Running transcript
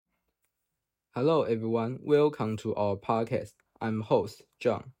Hello, everyone. Welcome to our podcast. I'm host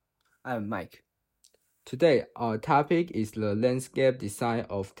John. I'm Mike. Today, our topic is the landscape design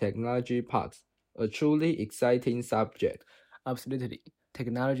of technology parks, a truly exciting subject. Absolutely.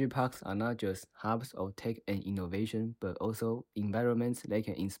 Technology parks are not just hubs of tech and innovation, but also environments they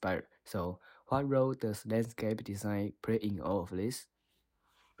can inspire. So, what role does landscape design play in all of this?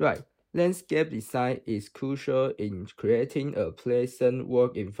 Right. Landscape design is crucial in creating a pleasant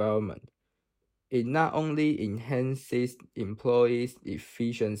work environment. It not only enhances employees'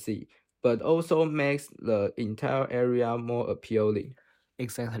 efficiency, but also makes the entire area more appealing.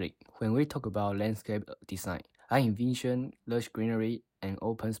 Exactly. When we talk about landscape design, I envision lush greenery and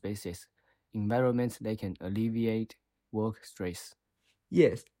open spaces, environments that can alleviate work stress.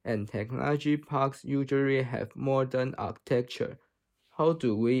 Yes, and technology parks usually have modern architecture. How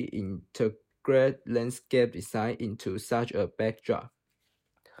do we integrate landscape design into such a backdrop?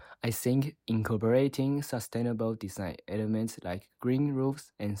 I think incorporating sustainable design elements like green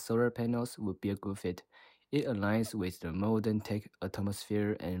roofs and solar panels would be a good fit. It aligns with the modern tech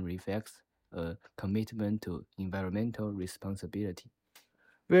atmosphere and reflects a commitment to environmental responsibility.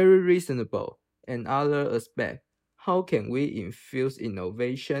 Very reasonable. Another aspect, how can we infuse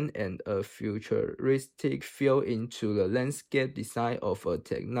innovation and a futuristic feel into the landscape design of a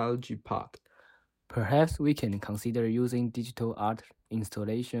technology park? Perhaps we can consider using digital art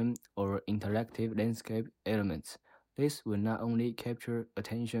installation or interactive landscape elements. This will not only capture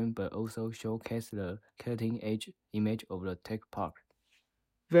attention but also showcase the cutting edge image of the tech park.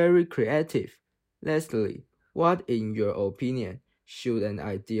 Very creative. Leslie, what in your opinion should an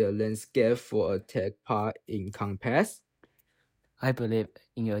ideal landscape for a tech park encompass? I believe,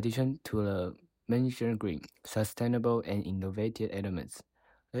 in addition to the mentioned green, sustainable, and innovative elements,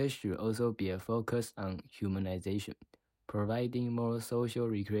 there should also be a focus on humanization, providing more social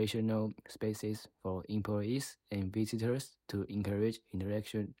recreational spaces for employees and visitors to encourage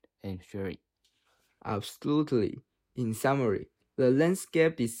interaction and sharing. Absolutely. In summary, the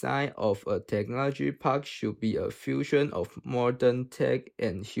landscape design of a technology park should be a fusion of modern tech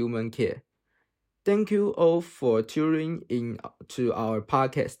and human care. Thank you all for tuning in to our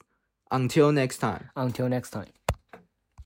podcast. Until next time. Until next time.